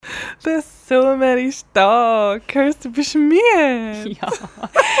Der Sommer ist da. Hörst du, bist müde? Ja.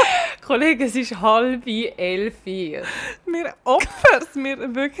 Kollege, es ist 10:30. Wir opfern es.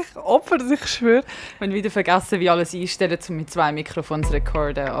 Wir wirklich opfern es, ich schwöre. Wir haben wieder vergessen, wie alles einstellen, um mit 2 Mikrofons zu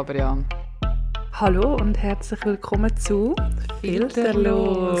recorden, aber ja. Hallo und herzlich willkommen zu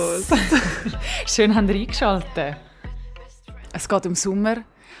Filterlos. Schön, habt ihr eingeschaltet. Es geht um Sommer.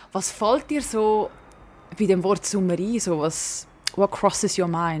 Was fällt dir so bei dem Wort Sommer ein? So what crosses your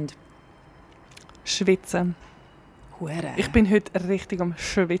mind? Schwitzen. Hure. Ich bin heute richtig am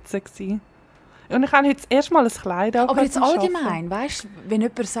Schwitzen gewesen. Und ich habe heute das erste Mal ein Kleid angehabt. Aber jetzt allgemein, weißt du, wenn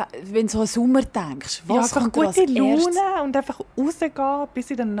du so an Sommer denkst, was ja, kommt einfach dir als gute Laune erstes? und einfach rausgehen, bis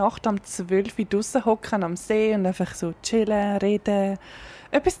in der Nacht um 12 Uhr draussen hocken am See und einfach so chillen, reden,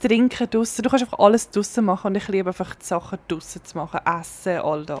 etwas trinken draussen. Du kannst einfach alles draussen machen und ich liebe einfach die Sachen draussen zu machen, essen,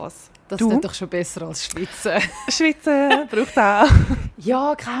 all das. Das ist doch schon besser als Schwitzen. Schwitzen braucht auch.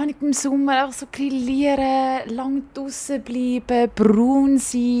 Ja, keine Ahnung, im Sommer einfach so grillieren, lang draussen bleiben, braun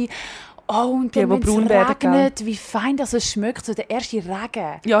sein. Oh, und dann, wenn es regnet, wie fein das es schmeckt, so der erste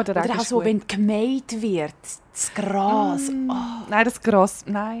Regen. Ja, der Regen oder auch ist so, gut. wenn gemäht wird, das Gras. Oh. Nein, das Gras,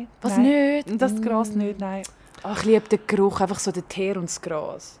 nein. Was nein. nicht? Das Gras nicht, nein. Oh, ich liebe den Geruch, einfach so der Teer und das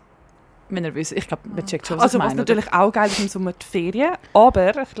Gras. Wenn ihr wisst, ich glaube, man checkt schon, was also, ich meine, was natürlich auch geil ist im Sommer, die Ferien. Aber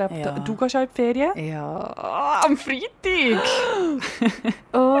ich glaube, Ja. du gehst auch in die Ferien. Ja, am Freitag.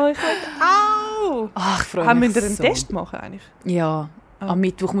 Oh, ich will auch. Ach, ich freue Haben mich wir einen so. Test machen eigentlich? Ja, am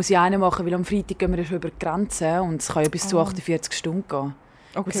Mittwoch muss ich einen machen, weil am Freitag gehen wir ja schon über die Grenze und es kann ja bis zu 48 Stunden gehen.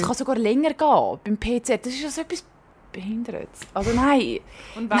 Und es kann sogar länger gehen beim PC. Das ist ja so etwas Behindertes. Also nein.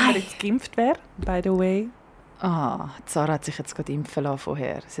 Und wenn man jetzt geimpft wäre, by the way. Sarah hat sich jetzt gerade impfen lassen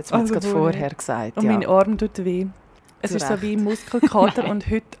vorher. Sie hat es mir Also jetzt gerade vorher. vorher gesagt. Und ja. mein Arm tut weh. Es Zu ist so Recht. wie ein Muskelkater und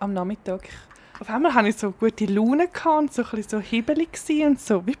heute am Nachmittag. Auf einmal hatte ich so gute Laune und so ein bisschen so hibbelig gewesen und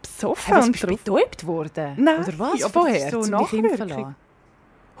so wie besoffen. Was, und bist du drauf. betäubt worden? Nein, Oder was? aber Vorher? das ist so zum dich impfen Nachwirkung. lassen?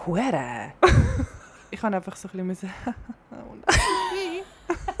 Hure. Ich kann einfach so ein bisschen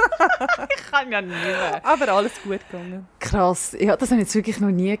Ich kann ja nicht mehr. aber alles gut gegangen. Krass. Ja, das habe ich jetzt wirklich noch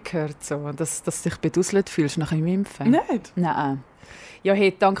nie gehört, so, dass du dich beduselt fühlst nach dem Impfen. Nicht? Nein. Ja,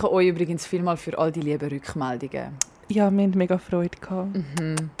 hey, danke euch übrigens vielmals für all die lieben Rückmeldungen. Ja, wir hatten mega Freude gehabt.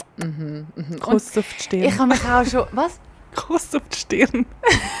 Und Kuss auf die Stirn. ich habe mich auch schon... Was? Kuss auf die Stirn.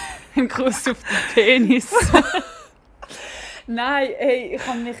 Ein Kuss auf den Penis. Nein, hey,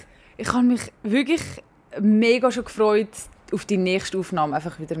 ich habe mich wirklich mega schon gefreut auf die nächste Aufnahme,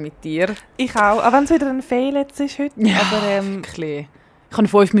 einfach wieder mit dir. Ich auch wenn es wieder ein Fail jetzt ist heute. Ja, Aber wirklich. Ich habe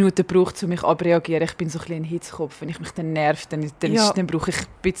 5 Minuten gebraucht, um mich abreagieren. Ich bin so ein bisschen ein Hitzkopf. Wenn ich mich dann nerv, dann brauche ich ein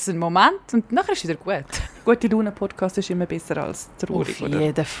bisschen einen Moment und nachher ist es wieder gut. gute Laune-Podcast ist immer besser als traurig, Auf oder?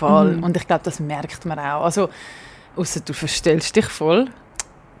 jeden Fall. Und ich glaube, das merkt man auch. Also, ausser du verstellst dich voll.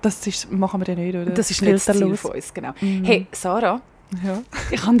 Machen wir ja nicht, oder? Das ist nicht das Ziel Filterlos. von uns, genau. Hey, Sarah, Ja.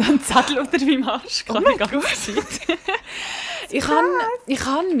 ich habe da einen Zettel unter meinem Arsch. Oh mein Gott. Ich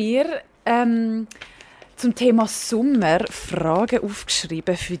habe mir zum Thema Sommer Fragen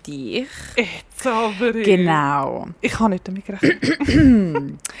aufgeschrieben für dich. Jetzt aber. Genau. Ich kann nicht damit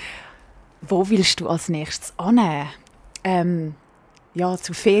rechnen. Wo willst du als nächstes hin? Ja,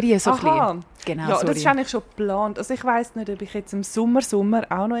 zu Ferien so ein Aha. bisschen. Genau, Ja, sorry. das ist eigentlich schon geplant. Also ich weiss nicht, ob ich jetzt im Sommer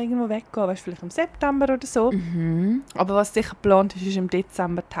auch noch irgendwo weggehe. Weißt, vielleicht im September oder so. Aber was sicher geplant ist im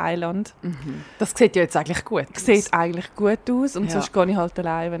Dezember Thailand. Das sieht ja jetzt eigentlich gut aus. Sieht eigentlich gut aus. Und Ja. sonst gehe ich halt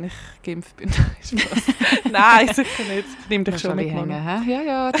allein, wenn ich geimpft bin. Nein, sicher nicht. Ich nehme dich Kannst schon alle mit. hängen, hä?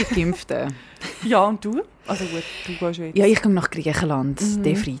 Ja, die Geimpften. Ja, und du? Also gut, du gehst ja jetzt. Ja, ich gehe nach Griechenland,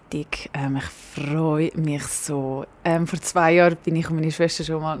 den Freitag. Ich freue mich so. Vor 2 Jahren bin ich und meine Schwester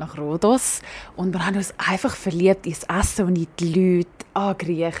schon mal nach Rhodos. Und wir haben uns einfach verliebt ins Essen und in die Leute.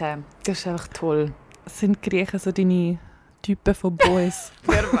 Griechen. Das ist einfach toll. Sind Griechen so deine Typen von Boys?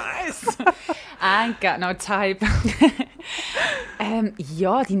 Wer weiß? Ain't got no type.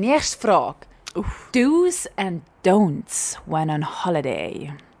 Ja, die nächste Frage. Do's and Don'ts when on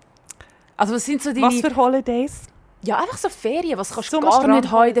holiday. Also was sind so deine... Was für Holidays? Ja, einfach so Ferien. Was kannst du So gar nicht haben in den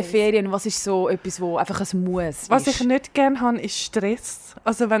Strandholidays. Ferien? Was ist so etwas, wo einfach ein Muss Was ist? ich nicht gerne habe, ist Stress.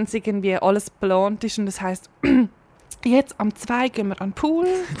 Also wenn es irgendwie alles geplant ist und das heisst, jetzt am 2 gehen wir an den Pool.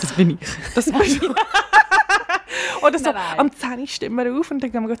 Das bin ich. Das bist du. Oder so, Nein. am 10 stehen wir auf und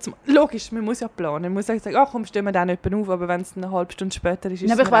dann gehen wir zum... Logisch, man muss ja planen. Man muss ja sagen, komm, stehen wir dann jemanden auf, aber wenn es eine halbe Stunde später ist, ist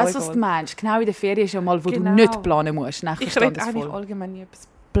Ja, aber es ich mir auch weiss, was egal. du meinst. Genau in der Ferien ist ja mal, wo Genau. du nicht planen musst. Nein, Ich verstehe will das eigentlich voll. allgemein nie etwas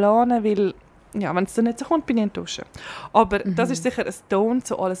planen, weil ja, wenn es dann nicht so kommt, bin ich enttäuscht. Aber das ist sicher ein Don't,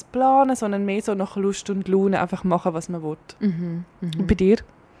 so alles planen, sondern mehr so nach Lust und Laune einfach machen, was man will. Und bei dir?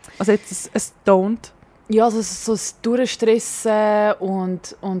 Also jetzt ein Don't? Ja, so das Durchstressen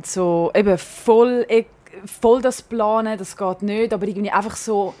und so eben voll das Planen, das geht nicht, aber irgendwie einfach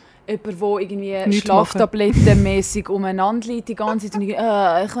so jemand, der irgendwie schlaftablettenmäßig umeinander liegt die ganze Zeit und ich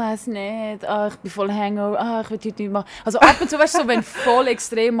weiss nicht, ich bin voll Hangover, ich will heute nicht machen. Also ab und zu, weißt du, so, wenn du voll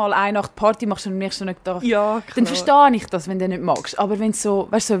extrem mal eine Nacht Party machst und am nächsten Tag gedacht, dann verstehe ich das, wenn du nicht magst. Aber wenn so,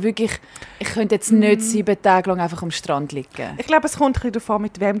 weißt du, so wirklich, ich könnte jetzt nicht 7 Tage lang einfach am Strand liegen. Ich glaube, es kommt ein bisschen darauf an,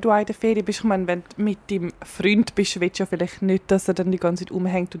 mit wem du in der Ferien bist. Ich meine, wenn du mit deinem Freund bist, willst du ja vielleicht nicht, dass er dann die ganze Zeit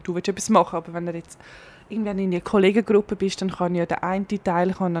umhängt und du willst etwas machen. Aber wenn er jetzt irgendwann in einer Kollegengruppe bist, dann kann ja der eine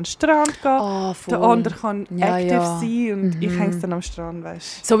Teil kann an den Strand gehen, der andere kann aktiv sein und ich hänge dann am Strand,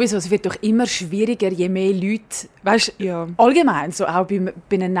 weißt. Sowieso, es wird doch immer schwieriger, je mehr Leute, weißt, allgemein, so auch bei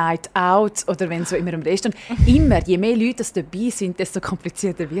einem Night Out oder wenn so immer im Restaurant, immer, je mehr Leute dabei sind, desto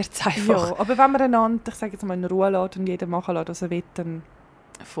komplizierter wird es einfach. Ja, aber wenn man einander, ich sage jetzt mal, in Ruhe lässt und jeder machen lässt, was er will, dann...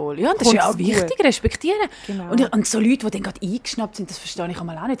 Voll. Ja, das ist ja auch wichtig, respektieren. Genau. Und so Leute, die dann gerade eingeschnappt sind, das verstehe ich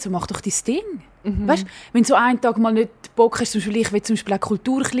auch nicht. So, mach doch dein Ding. Weißt, wenn du so einen Tag mal nicht Bock hast, zum Beispiel, ich will zum Beispiel auch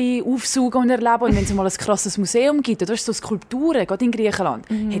Kultur aufsaugen und erleben, und wenn es mal ein krasses Museum gibt, oder so Skulpturen, gerade in Griechenland,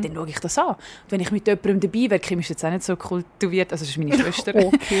 hey, dann schaue ich das an. Und wenn ich mit jemandem dabei wäre, Kim ist jetzt auch nicht so kultiviert, also das ist meine Schwester.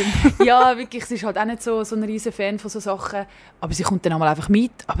 Okay. Ja, wirklich, sie ist halt auch nicht so ein riesen Fan von so Sachen, aber sie kommt dann auch mal einfach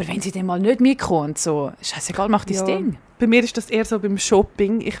mit. Aber wenn sie dann mal nicht mitkommt, so, scheißegal, mach dein Ding. Bei mir ist das eher so beim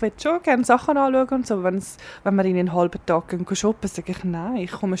Shopping. Ich will schon gerne Sachen anschauen und so. Wenn wir in einen halben Tag shoppen, sage ich, nein,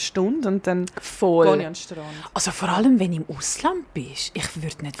 ich komme eine Stunde und dann gehe ich an den Strand. Also vor allem, wenn du im Ausland bist. Ich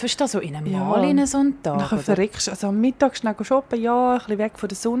würde nicht verstehen, so in einem Mal in so einen Tag. Nachher verreckst du. Also am Mittag schnell shoppen, ja, ein bisschen weg von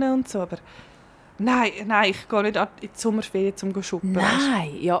der Sonne und so, aber nein, ich gehe nicht in die Sommerferien zum shoppen.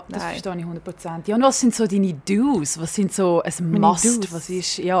 Nein, ja, das verstehe ich 100%. Ja, und was sind so deine Do's? Was sind so ein Must? Was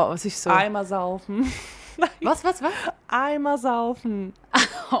ist so? Einmal saufen. Was? Einmal saufen.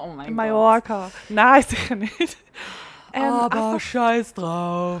 Oh mein In Mallorca. Nein, sicher nicht. Aber scheiß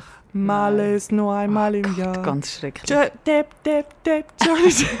drauf. Mal ist nur einmal im Jahr. Ganz schrecklich.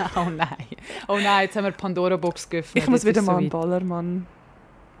 Oh nein, jetzt haben wir die Pandora-Box geöffnet. Ich muss wieder mal einen Ballerma.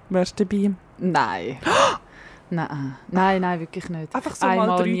 Wärst du dabei? Nein. Nein, wirklich nicht. Einfach so einmal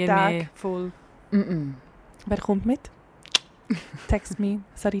mal 3 Tage voll. Wer kommt mit? Text me,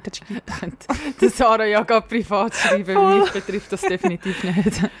 Sarita Chiquita. Der Sarah ja gerade privat schreiben, mich betrifft das definitiv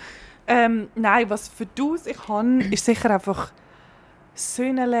nicht. Nein, was für Du's ich habe, ist sicher einfach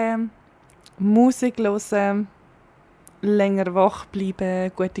Söhnele, Musik hören, länger wach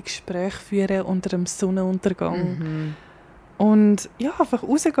bleiben, gute Gespräche führen unter dem Sonnenuntergang. Und ja, einfach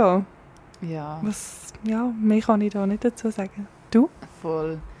rausgehen. Ja. Mehr kann ich da nicht dazu sagen. Du?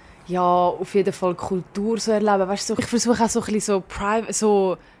 Voll. Ja, auf jeden Fall Kultur so erleben. Weißt du, ich versuche auch so ein bisschen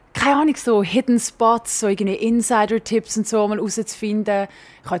so keine Ahnung, so Hidden Spots, so irgendwie Insider-Tipps und so mal herauszufinden.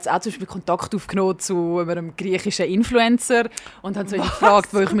 Ich habe jetzt auch zum Beispiel Kontakt aufgenommen zu einem griechischen Influencer und habe so ihn gefragt,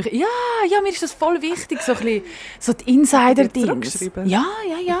 wo ich mich... Ja, mir ist das voll wichtig, so ein bisschen so die Insider-Dings. Ja.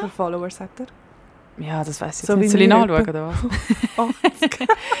 Wie viele Followers hat er? Ja, das weiss ich so jetzt nicht. Soll ich nachschauen, oder was?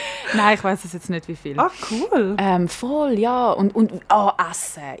 Nein, ich weiss es jetzt nicht, wie viel. Ah, cool. Voll, ja. Und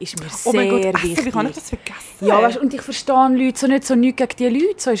Essen ist mir sehr wichtig. Wie kann ich das vergessen? Ja, weißt, und ich verstehe Leute so nicht so nichts gegen die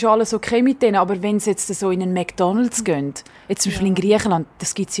Leute. So ist alles okay mit denen. Aber wenn sie jetzt so in einen McDonald's gehen, jetzt zum Beispiel in Griechenland,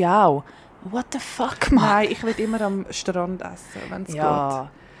 das gibt es ja auch. What the fuck, man? Nein, ich will immer am Strand essen, wenn es geht.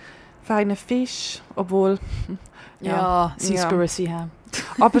 Feinen Fisch, obwohl... Ja, Seaspiracy haben.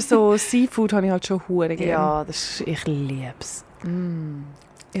 Aber so Seafood habe ich halt schon hure gerne. Ja, ich liebe es.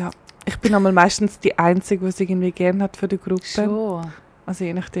 Ja, ich bin einmal meistens die Einzige, die es irgendwie gerne hat für die Gruppe. Schon. Also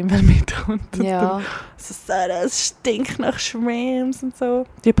je nachdem, wer mitkommt. Ja. Es stinkt nach Schwamms und so.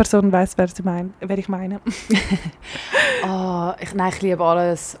 Die Person weiss, wer ich meine. Ich liebe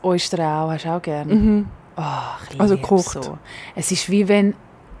alles. Oyster auch, hast du auch gerne? Ich liebe also gekocht. So. Es ist wie wenn...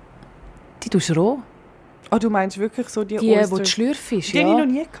 Die tust roh. Oh, du meinst wirklich so die Oyster? Die schlürfst, ja. Die habe ich noch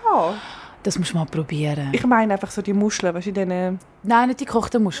nie gehabt. Das musst du mal probieren. Ich meine einfach so die Muscheln, weißt du, Nein, nicht die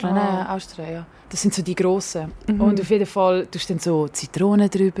gekochten Muscheln, nein, Austria, ja. Das sind so die grossen. Und auf jeden Fall tust du dann so Zitronen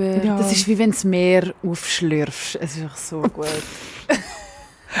drüber. Ja. Das ist wie wenn du das Meer aufschlürfst. Es ist einfach so gut.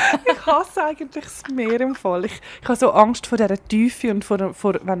 Ich hasse eigentlich das Meer im Fall. Ich habe so Angst vor dieser Tiefe und vor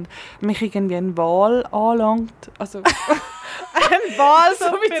wenn mich irgendwie ein Wal anlangt. Also ein Wal so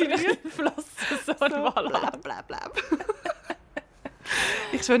mit deinen Flossen, so ein Wal. Blablabla.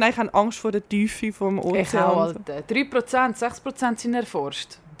 Ich schwöre, ich habe Angst vor der Tiefe vom Ozean. Ich auch, Alter. 3%, 6% sind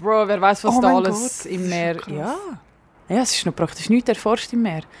erforscht. Bro, wer weiß, was da alles im Meer... Ja, es ist noch praktisch nichts erforscht im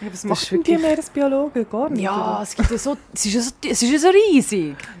Meer. Ja, was machen die Meeresbiologen? Gar nicht, ja, es gibt ja so... Es ist ja so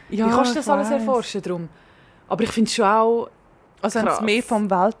riesig. Ja, wie kannst du das alles erforschen? Drum? Aber ich finde es schon auch... Also haben sie mehr vom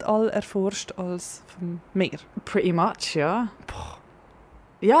Weltall erforscht als vom Meer? Pretty much, ja. Boah.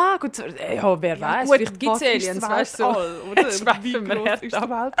 Ja, gut, ja, wer weiß, vielleicht gibt es Aliens, weißt du. Wie groß ist das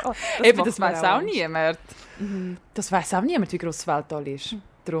Weltall? Eben, das weiß auch niemand. Das weiß auch niemand, wie groß das Weltall ist.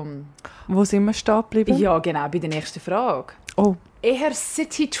 Darum. Wo sind wir stehen geblieben? Ja, genau, bei der nächsten Frage. Oh. Eher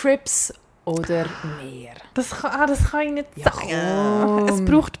City-Trips oder Meer? Das kann ich nicht sagen. Es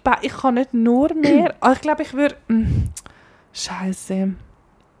braucht ich kann nicht nur Meer. Ich glaube, ich würde... Scheiße.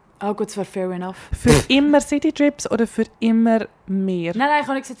 Gut, das wäre fair enough. Für immer Citytrips oder für immer Meer? Nein, ich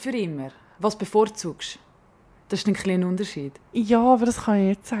habe nicht gesagt für immer. Was bevorzugst? Das ist ein kleiner Unterschied. Ja, aber das kann ich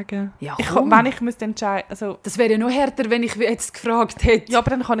nicht sagen. Ja, wenn ich müsste entscheiden... Also, das wäre ja noch härter, wenn ich jetzt gefragt hätte. Ja, aber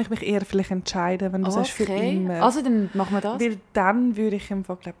dann kann ich mich eher vielleicht entscheiden, wenn du sagst für immer. Also dann machen wir das. Weil dann würde ich im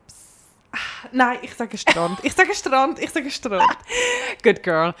Fall, glaube nein, ich sage Strand. Ich sage Strand. Good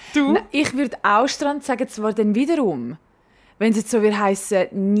girl. Du? Nein, ich würde auch Strand sagen, zwar dann wiederum. Wenn es jetzt so heissen,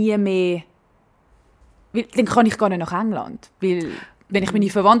 nie mehr... Weil, dann kann ich gar nicht nach England. Weil, wenn ich meine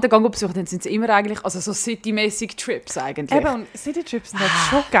Verwandten besuche, dann sind es immer eigentlich... Also so citymäßig Trips eigentlich. Eben, und Citytrips sind halt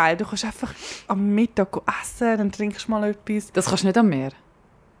schon geil. Du kannst einfach am Mittag essen, dann trinkst du mal etwas. Das kannst du nicht am Meer.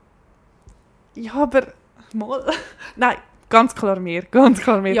 Ja, aber... Mal. Nein, ganz klar Meer.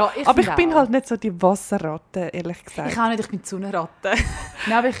 Ja, aber ich bin halt nicht so die Wasserratte, ehrlich gesagt. Ich auch nicht, ich bin die Sonnenratte.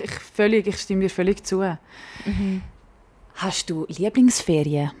 Nein, aber ich stimme dir völlig zu. Mhm. Hast du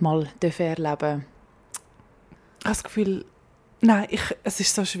Lieblingsferien mal erleben? Ich habe das Gefühl, nein, es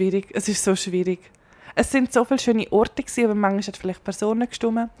ist so schwierig. Es sind so viele schöne Orte gewesen, aber manchmal hat vielleicht Personen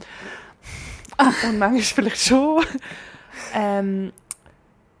gestimmt. Und manchmal vielleicht schon. Nein,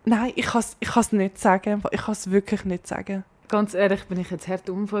 ich kann es nicht sagen. Ich kann es wirklich nicht sagen. Ganz ehrlich, bin ich jetzt hart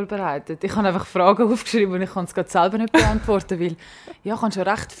unvorbereitet. Ich habe einfach Fragen aufgeschrieben und ich kann es gerade selber nicht beantworten, weil ja, ich habe schon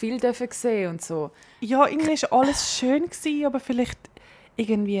recht viel sehen und so. Ja, irgendwie war alles schön gewesen, aber vielleicht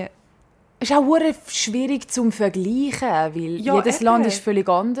irgendwie... Es ist auch schwierig zum Vergleichen, weil jedes Land ist völlig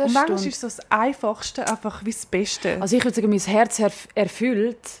anders. Und manchmal ist so das Einfachste einfach wie das Beste. Also ich würde sagen, mein Herz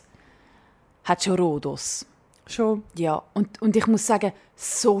erfüllt hat schon Rhodos. Schon? Ja, und ich muss sagen,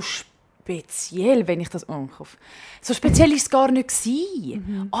 so speziell, wenn ich das ankaufe. So speziell war es gar nicht.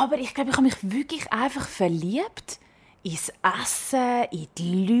 Aber ich glaube, ich habe mich wirklich einfach verliebt ins Essen, in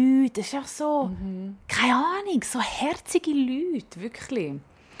die Leute. Das ist auch so, keine Ahnung, so herzige Leute, wirklich.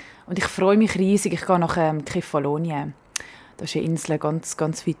 Und ich freue mich riesig, ich gehe nach Kefalonie. Das ist eine Insel ganz,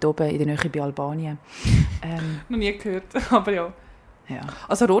 ganz weit oben, in der Nähe bei Albanien. Noch nie gehört, aber ja. Ja.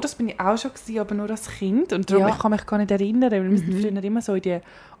 Also Rhodos bin ich auch schon gewesen, aber nur als Kind. Und darum, ich kann mich gar nicht erinnern, weil wir sind früher immer so in die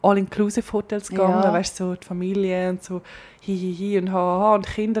All-Inclusive-Hotels gegangen, weißt du, so die Familie und so hi und ha und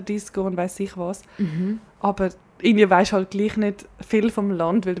Kinderdisco und weiss ich was. Aber irgendwie weisst du halt gleich nicht viel vom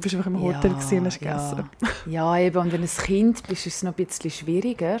Land, weil du bist einfach im Hotel gewesen und hast gegessen. Ja, eben, und wenn du ein Kind bist, ist es noch ein bisschen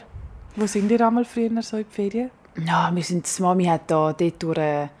schwieriger. Wo sind ihr einmal früher so in die Ferien? Ja, die Mami hat dort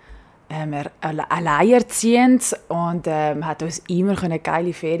durch alleinerziehend und hat uns immer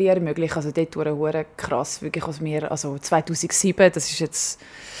geile Ferien ermöglicht. Also dort war krass, wirklich, als wir, also 2007, das ist jetzt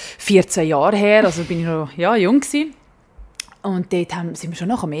 14 Jahre her, also bin ich noch jung gewesen. Und dort sind wir schon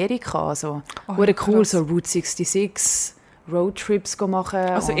nach Amerika, also cool, krass. So Route 66, Roadtrips machen.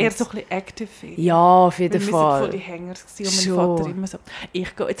 Also eher so ein bisschen active Ferien. Ja, auf jeden Fall. Wir waren voll die Hänger und mein Vater immer so,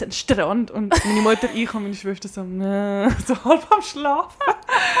 ich gehe jetzt an den Strand und meine Mutter, ich und meine Schwester so halb am Schlafen.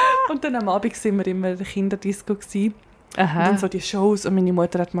 Und dann am Abend waren wir immer in der Kinderdisco gewesen. Und dann so die Shows und meine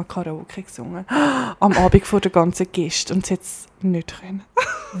Mutter hat mal Karaoke gesungen. Am Abend vor der ganzen Gäste und sie hat es nicht können.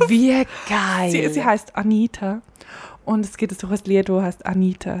 Wie geil! Sie heisst Anita und es gibt so ein Lied, das heisst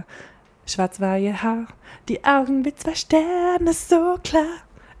Anita. Schwarz-weiße Haar, die Augen wie 2 Sterne, so klar.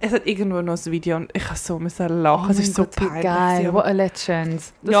 Es hat irgendwo noch ein Video und ich musste so lachen. Es ist so peinlich. Geil, what a legend.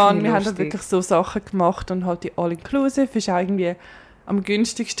 Ja, und wir haben dann wirklich so Sachen gemacht und halt die All-Inclusive ist auch irgendwie am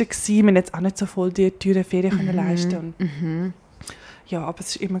günstigsten gewesen. Wir haben jetzt auch nicht so voll die teuren Ferien können leisten. Ja, aber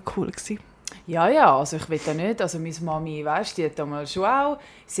es war immer cool gewesen. Ja, also ich will da nicht, also meine Mami, weißt, die hat damals schon auch,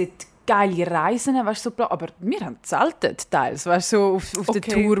 sie hat geile Reisen, weißt, so, aber wir haben zeltet teils, weißt, so auf der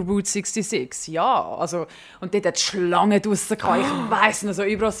Tour Route 66, ja, also, und dort hat die Schlange draussen gehabt, ich weiss noch, so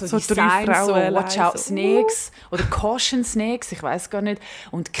überall so Designs, so Watch Out Snakes oder Caution Snakes, ich weiss gar nicht,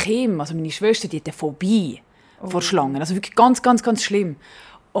 und Kim, also meine Schwester, die hat eine Phobie vor Schlangen, also wirklich ganz, ganz, ganz schlimm,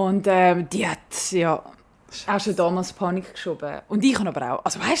 und die hat, auch schon damals Panik geschoben. Und ich aber auch.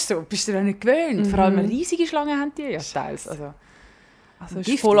 Also weißt du, bist du da nicht gewöhnt? Vor allem riesige Schlangen haben die ja teils. Also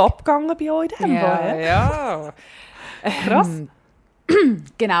ist voll abgegangen bei euch dann? Ja. Krass.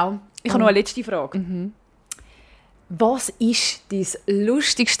 Genau. Ich habe noch eine letzte Frage. Was ist dein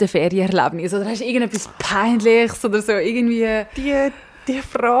lustigste Ferienerlebnis? Oder hast du irgendetwas Peinliches oder so? Irgendwie... Die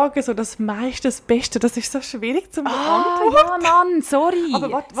Frage, so das meiste, das Beste, das ist so schwierig zu beantworten. Ja, Mann, sorry.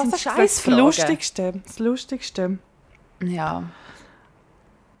 Aber was ist das Lustigste? Das Lustigste? Ja.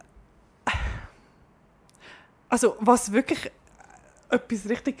 Also, was wirklich etwas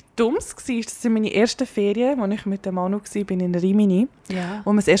richtig Dummes war, das sind meine ersten Ferien, als ich mit dem Manu war in Rimini. Ja.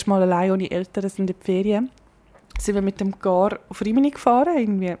 Wo wir das erste Mal allein ohne Eltern sind in die Ferien. Sind wir mit dem Gar auf Rimini gefahren,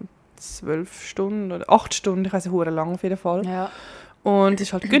 irgendwie 12 Stunden oder 8 Stunden, ich weiss nicht, verdammt lang auf jeden Fall. Ja. Und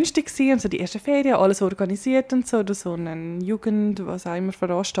es war halt günstig gewesen, und so die ersten Ferien, alles organisiert und so, oder so einen Jugend-, was auch immer,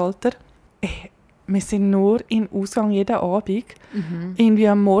 Veranstalter. Wir sind nur in Ausgang jeden Abend. Irgendwie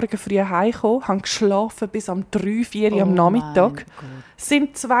am Morgen früh heimgekommen, haben geschlafen bis am 3, 4 Uhr am Nachmittag.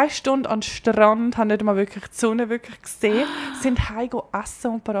 Sind 2 Stunden am Strand, haben nicht mal wirklich die Sonne wirklich gesehen, sind heim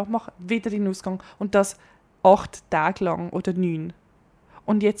essen und parat machen, wieder in den Ausgang. Und das 8 Tage lang oder 9.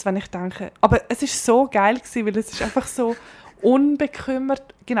 Und jetzt, wenn ich denke, aber es war so geil gewesen, weil es ist einfach so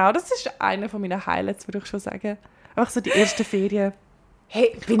unbekümmert. Genau, das ist einer meiner Highlights, würde ich schon sagen. Einfach so die ersten Ferien.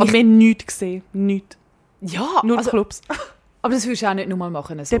 Hey, aber wir haben nichts gesehen. Nichts. Ja, nur Clubs. Aber das würdest du auch nicht nochmal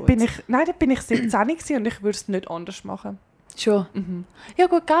machen? So da bin ich 17 und ich würde es nicht anders machen. Schon? Ja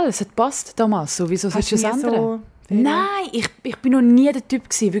gut, gell, es hat gepasst damals. So, wieso sollst du es ändern? So nein, ich bin noch nie der Typ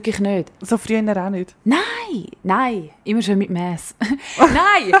gewesen, wirklich nicht. So früher auch nicht? Nein, immer schon mit Mess.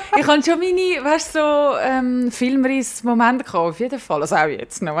 Nein, ich hatte schon meine, weißt, so Filmriss-Momente gehabt, auf jeden Fall. Also auch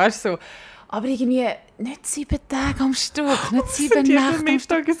jetzt noch, weißt so. Aber irgendwie nicht 7 Tage am Stück, nicht 7 Nächte am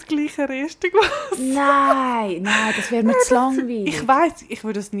Stück. Das gleiche Restig. Nein, das wäre mir zu langweilig. Ich weiss, ich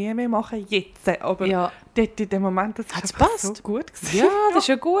würde es nie mehr machen, jetzt. Aber dort in dem Moment, das hat es passt. So gut gewesen. Ja, das ist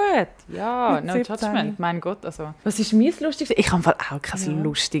ja gut. Ja, no judgment, mein Gott. Also. Was ist mein Lustigste? Ich habe auch kein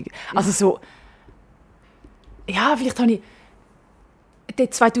lustig. Also so, ja, vielleicht habe ich...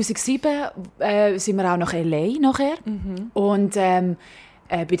 Dort 2007 sind wir auch nach L.A. nachher. Und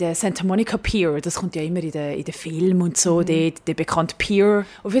bei der Santa Monica Pier, das kommt ja immer in den Filmen und so, dort, der bekannte Pier.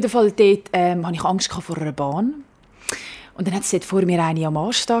 Auf jeden Fall dort hatte ich Angst vor einer Bahn. Und dann hat sie vor mir eine am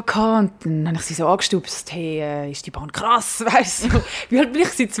Anstehen und dann habe ich sie so angestupst, hey, ist die Bahn krass, weißt du? Wie alt bin ich,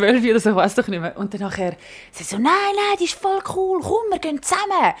 seit 12 oder so, weiss doch nicht mehr. Und dann nachher sie so, nein, die ist voll cool, komm, wir gehen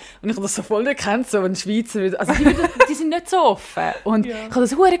zusammen. Und ich habe das so voll nicht gekannt, so ein Schweizer, also die sind nicht so offen. Und ich habe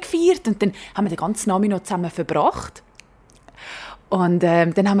das sehr gefeiert und dann haben wir den ganzen Abend noch zusammen verbracht. Und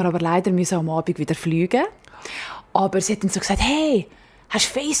dann haben wir aber leider am Abend wieder fliegen. Aber sie hat dann so gesagt, hey,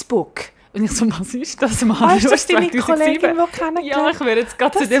 hast du Facebook? Und ich so, was ist das, Mann? Ah, ist das deine Kollegin, die kennengelernt? Ja, ich werde jetzt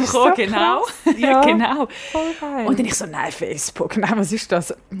gerade zu dem kommen, so genau. Ja, genau. Voll geil. Und dann ich so, nein, Facebook, nein, was ist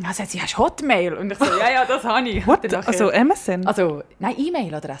das? Dann sagt sie, hast du Hotmail? Und ich so, ja, das habe ich. Also MSN? Also, nein,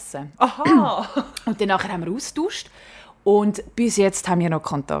 E-Mail-Adresse. Aha. Und dann nachher haben wir austauscht. Und bis jetzt haben wir noch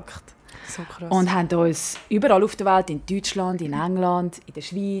Kontakt. So krass. Und haben uns überall auf der Welt, in Deutschland, in England, in der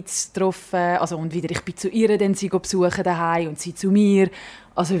Schweiz getroffen. Also, und wieder, ich bin zu ihr, dann sie besuchen daheim und sie zu mir.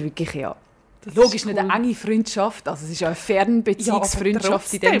 Also wirklich, ja. Das logisch cool. Nicht eine enge Freundschaft, also es ist ja eine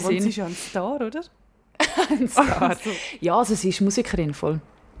Fernbeziehungsfreundschaft in dem Sinn. Und sie ist ja ein Star, oder? Ein Star. Also. Ja, also sie ist Musikerin voll.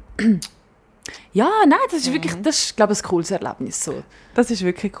 Ja, nein, das ist wirklich, das ist, glaube ich, ein cooles Erlebnis. So. Das ist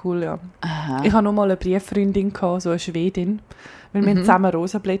wirklich cool, ja. Aha. Ich hatte noch mal eine Brieffreundin, so eine Schwedin, weil wir zusammen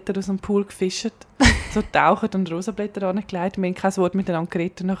Rosenblätter aus dem Pool gefischt, so tauchen und Rosenblätter angelegt. Wir haben kein Wort miteinander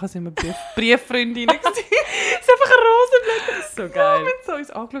geredet und dann sind wir Brieffreundinnen. Es ist einfach ein Rosenblatt. Das ist so geil. Ja, wir haben so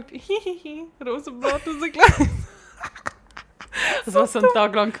uns angeschaut. Hihihi, Rosenblatt rausgelegt. Das hast du so einen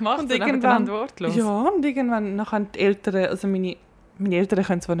Tag lang gemacht und irgendwann wortlos. Ja, und irgendwann nachher die Eltern, also meine Eltern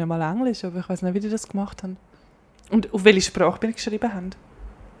können zwar nicht mal Englisch, aber ich weiß nicht, wie die das gemacht haben. Und auf welche Sprache wir geschrieben haben.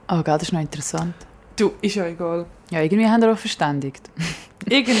 Oh, das ist noch interessant. Du, ist ja egal. Ja, irgendwie haben wir auch verständigt.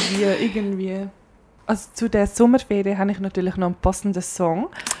 irgendwie. Also zu der Sommerferien habe ich natürlich noch einen passenden Song,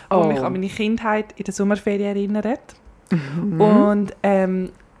 der mich an meine Kindheit in der Sommerferien erinnert. Und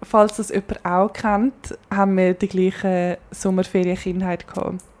falls das jemand auch kennt, haben wir die gleiche Sommerferien-Kindheit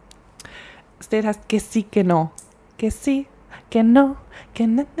gehabt. Das Lied heisst «Que si, que no». «Que si, que no». «Que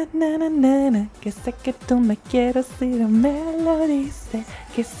na na na na na na». «Que sé que tú me quieres y me lo dices».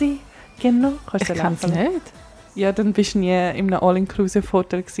 «Que si, que no». Ich kenne es nicht. Ja, dann bist du nie in einem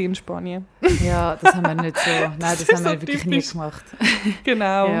All-Inclusive-Hotel in Spanien. Ja, das haben wir nicht so. Nein, das haben wir so wirklich nie gemacht.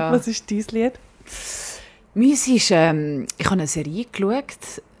 Genau. Ja. Was ist dein Lied? Meins ist, ich habe eine Serie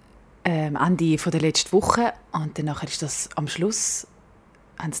geschaut, Ende von der letzten Woche. Und dann ist das am Schluss,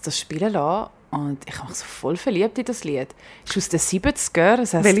 haben sie das spielen lassen. Und ich habe mich so voll verliebt in das Lied. Es ist aus den 70ern,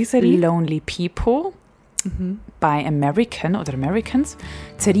 das heisst «Lonely People» bei American oder Americans.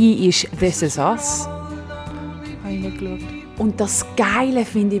 Die Serie ist «This Is Us». Habe ich nicht geschaut. Und das Geile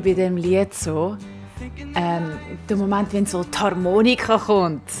finde ich bei dem Lied so, der Moment, wenn so die Harmonika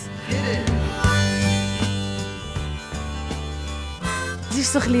kommt. Es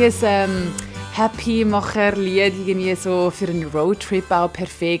ist so ein bisschen ein Happy-Macher-Lied, irgendwie so für einen Roadtrip auch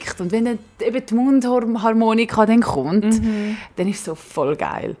perfekt. Und wenn dann eben die Mundharmonika dann kommt, dann ist es so voll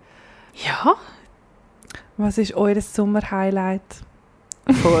geil. Ja. Was ist euer Sommer-Highlight?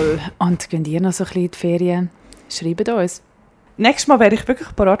 Voll. Und gehen ihr noch so ein bisschen in die Ferien? Schreibt uns. Nächstes Mal wäre ich wirklich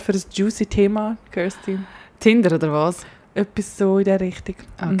bereit für das juicy Thema, Kirstin. Tinder oder was? Etwas so in der Richtung.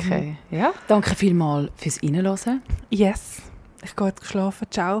 Okay. Ja. Danke vielmals fürs Reinhören. Yes. Ich gehe jetzt schlafen.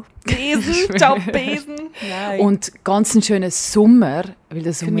 Ciao. Besen. Ciao, Besen. Nein. Und ganz einen schönen Sommer, weil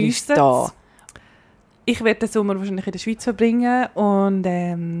der Sommer ist da. Ich werde den Sommer wahrscheinlich in der Schweiz verbringen und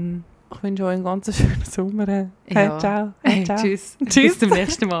ich wünsche euch einen ganz schönen Sommer. Hey, Ja. ciao. Hey, ciao. tschüss. Tschüss. Bis zum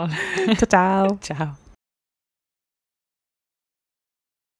nächsten Mal. Ciao. Ciao.